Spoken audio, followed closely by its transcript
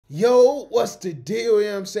Yo, what's the deal? You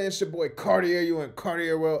know what I'm saying? It's your boy Cartier. You in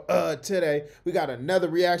Cartier World. Today we got another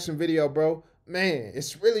reaction video, bro. Man,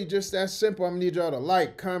 it's really just that simple. I'm gonna need y'all to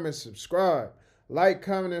like, comment, subscribe. Like,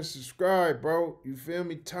 comment, and subscribe, bro. You feel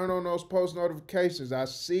me? Turn on those post notifications. I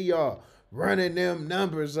see y'all running them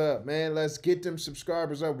numbers up, man. Let's get them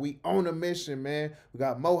subscribers up. We on a mission, man. We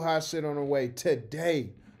got more hot shit on the way. Today,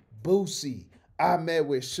 Boosie. I met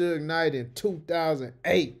with Suge Knight in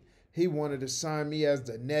 2008. He wanted to sign me as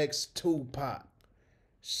the next Tupac.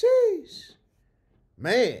 Sheesh.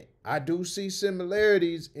 Man, I do see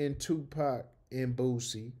similarities in Tupac and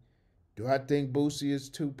Boosie. Do I think Boosie is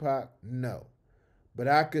Tupac? No. But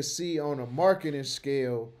I could see on a marketing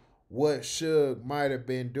scale what Suge might have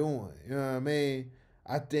been doing. You know what I mean?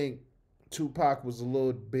 I think Tupac was a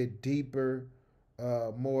little bit deeper, he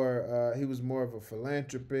was more of a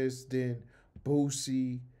philanthropist than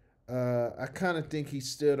Boosie. I kind of think he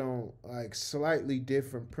stood on like slightly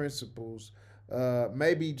different principles.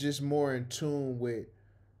 Maybe just more in tune with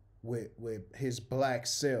his black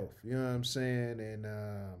self. You know what I'm saying? And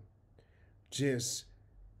just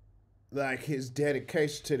like his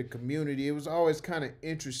dedication to the community. It was always kind of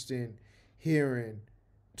interesting hearing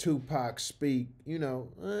Tupac speak. You know,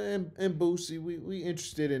 and Boosie, we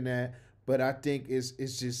interested in that. But I think it's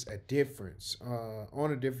just a difference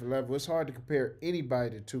on a different level. It's hard to compare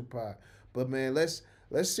anybody to Tupac. But man, let's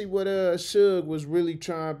see what Suge was really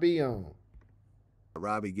trying to be on.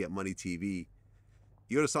 Robbie Get Money TV.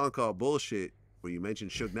 You had a song called Bullshit where you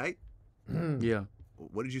mentioned Suge Knight? Yeah.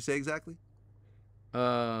 What did you say exactly? You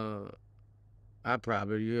have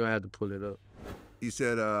to pull it up. You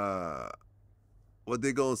said, what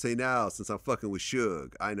they gonna say now since I'm fucking with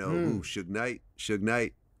Suge? I know who, Suge Knight? Suge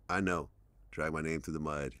Knight? I know. Drag my name through the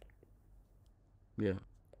mud. Yeah.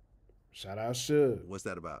 Shout out Suge. What's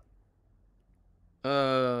that about?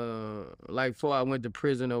 Like before I went to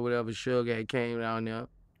prison or whatever, Suge had came down there.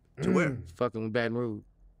 To where? Fucking with Baton Rouge.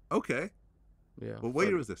 Okay. Yeah. Well, what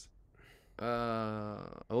year was this?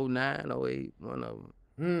 09, 08, one of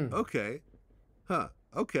them. Okay. Huh.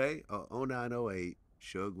 Okay. 09, 08.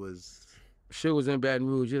 Suge was in Baton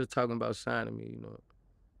Rouge. He was talking about signing me, you know.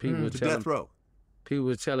 People to death row. People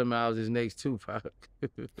was telling me I was his next Tupac.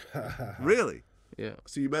 Really? Yeah.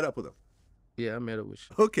 So you met up with him? Yeah, I met up with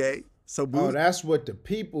Suge. Okay. So oh, that's what the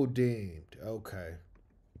people deemed. Okay.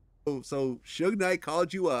 So Suge Knight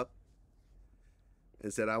called you up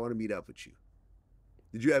and said, I want to meet up with you.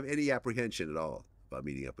 Did you have any apprehension at all about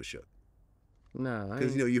meeting up with Suge? Nah.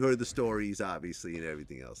 Because, you know, you heard the stories, obviously, and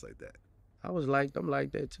everything else like that. I'm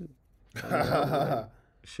like that, too.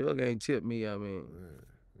 Suge ain't tipped me, I mean.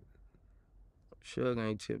 Suge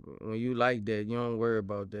ain't tipped me. When you like that, you don't worry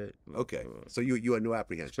about that. Okay. So you had no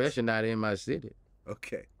apprehension? Especially not in my city.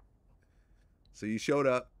 Okay. So you showed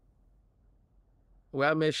up. Well,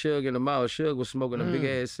 I met Suge in the mall. Suge was smoking a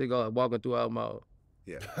big-ass cigar walking through our mall.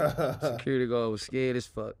 Yeah. Security guard was scared as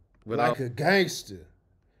fuck. Like a gangster.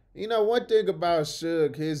 You know, one thing about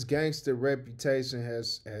Suge, his gangster reputation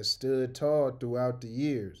has stood tall throughout the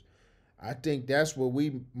years. I think that's what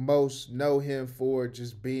we most know him for,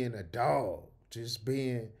 just being a dog. Just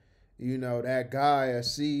being, you know, that guy, a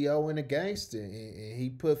CEO and a gangster. And he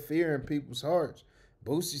put fear in people's hearts.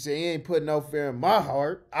 Boosie said he ain't put no fear in my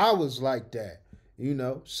heart. I was like that. You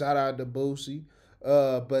know, shout out to Boosie.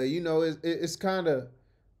 But, you know, it's kind of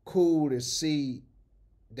cool to see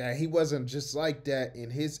that he wasn't just like that in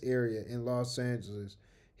his area in Los Angeles.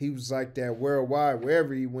 He was like that worldwide,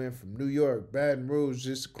 wherever he went, from New York, Baton Rouge,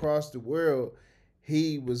 just across the world.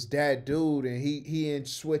 He was that dude, and he didn't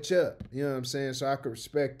switch up. You know what I'm saying? So I could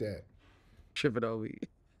respect that. Tripping over you.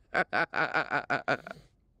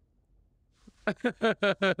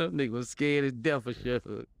 Nigga was scared as death for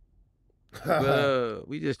Suge. But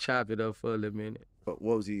we just chopped it up for a little minute. But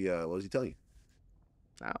what was he telling you?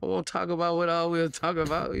 I don't want to talk about what all we were talking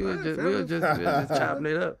about. We were just chopping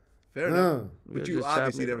it up. Fair enough. But you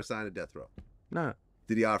obviously never signed a death row. Nah.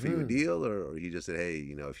 Did he offer you a deal, or he just said, hey,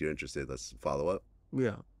 you know, if you're interested, let's follow up?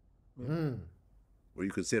 Yeah. Were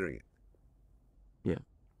you considering it? Yeah.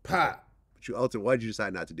 Pop. But you ultimately, why did you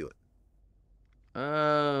decide not to do it?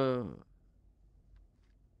 I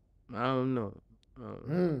don't know.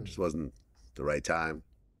 Just wasn't the right time.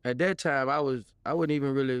 At that time, I wasn't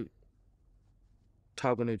even really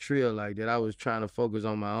talking to Trill like that. I was trying to focus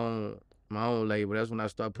on my own label. That's when I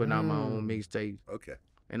started putting out my own mixtapes. Okay.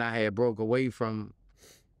 And I had broke away from.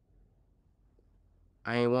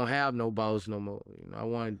 I ain't want to have no boss no more. You know, I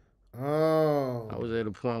wanted. Oh. I was at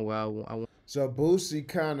a point where I want. So Boosie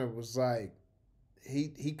kind of was like,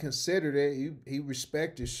 he considered it. He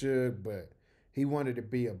respected Suge, but he wanted to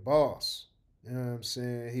be a boss. You know what I'm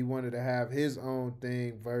saying? He wanted to have his own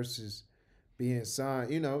thing versus being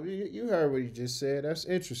signed. You know, you heard what he just said. That's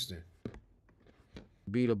interesting.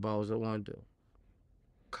 Be the boss. I wanted to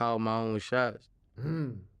call my own shots.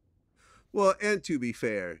 Mm. Well, and to be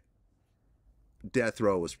fair, Death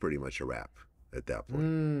Row was pretty much a wrap at that point.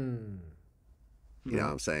 Mm. You know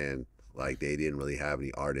what I'm saying? Like, they didn't really have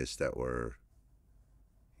any artists that were,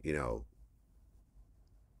 you know,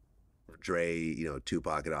 Dre, you know,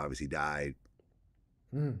 Tupac had obviously died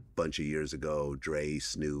a bunch of years ago. Dre,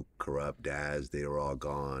 Snoop, Corrupt, Daz, they were all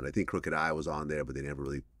gone. I think Crooked Eye was on there, but they never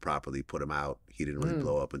really properly put him out. He didn't really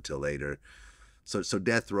blow up until later. So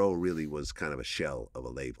Death Row really was kind of a shell of a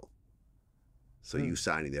label. So you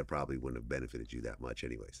signing there probably wouldn't have benefited you that much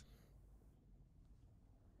anyways.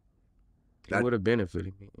 It would have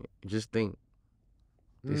benefited me. Just think,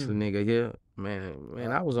 this nigga here,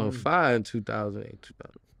 man, I was on fire in 2008,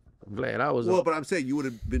 2000. I'm glad I was. Well, but I'm saying you would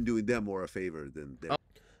have been doing them more a favor than them.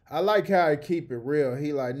 I like how he keep it real.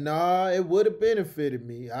 He like, nah, it would have benefited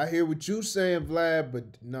me. I hear what you saying, Vlad,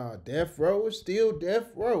 but nah, Death Row is still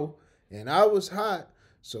Death Row, and I was hot,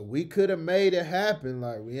 so we could have made it happen.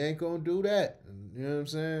 Like, we ain't gonna do that. You know what I'm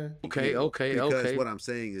saying? Okay. Because what I'm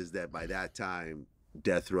saying is that by that time,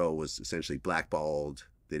 Death Row was essentially blackballed.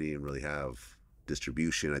 They didn't really have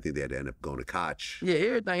distribution. I think they had to end up going to Koch. Yeah,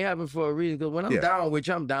 everything happened for a reason. Because when I'm down with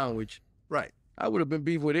you, I'm down with you. Right. I would have been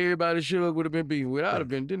beef with everybody. Suge would have been beef with. I would have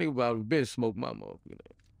been. Didn't about have been smoke my mouth. You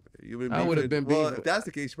know. You been I would have been well, beefing. if that's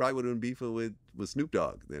the case, you probably would have been beefing with Snoop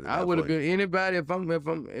Dogg. Then I would have been anybody if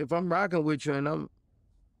I'm rocking with you and I'm.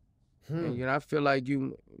 And, you know, I feel like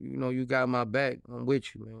you you got my back. I'm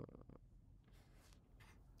with you, man.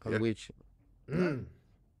 I'm with you.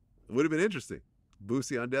 It would have been interesting.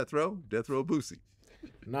 Boosie on Death Row Boosie.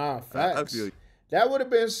 Nah, facts. I feel you. That would have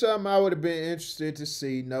been something I would have been interested to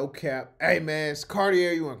see. No cap. Hey, man, it's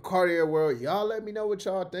Cartier. You in Cartier world. Y'all let me know what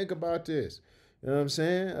y'all think about this. You know what I'm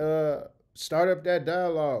saying? Start up that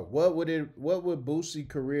dialogue. What would Boosie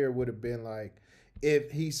career would have been like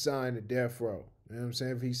if he signed to Death Row? You know what I'm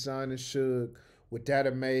saying? If he signed to Suge, would that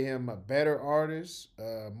have made him a better artist,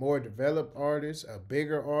 a more developed artist, a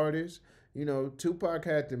bigger artist? You know, Tupac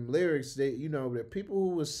had them lyrics that, you know, the people who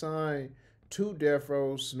was signed to Death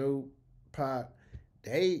Row, Snoop, Pac,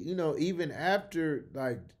 they, you know, even after,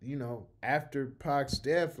 like, you know, after Pac's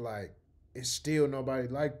death, like, it's still nobody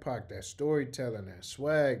like Pac. That storytelling, that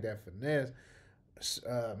swag, that finesse.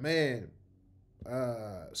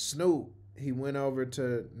 Snoop, he went over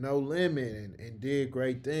to No Limit and did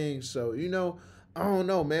great things. So, you know, I don't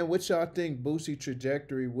know, man. What y'all think Boosie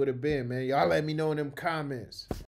trajectory would have been, man? Y'all let me know in them comments.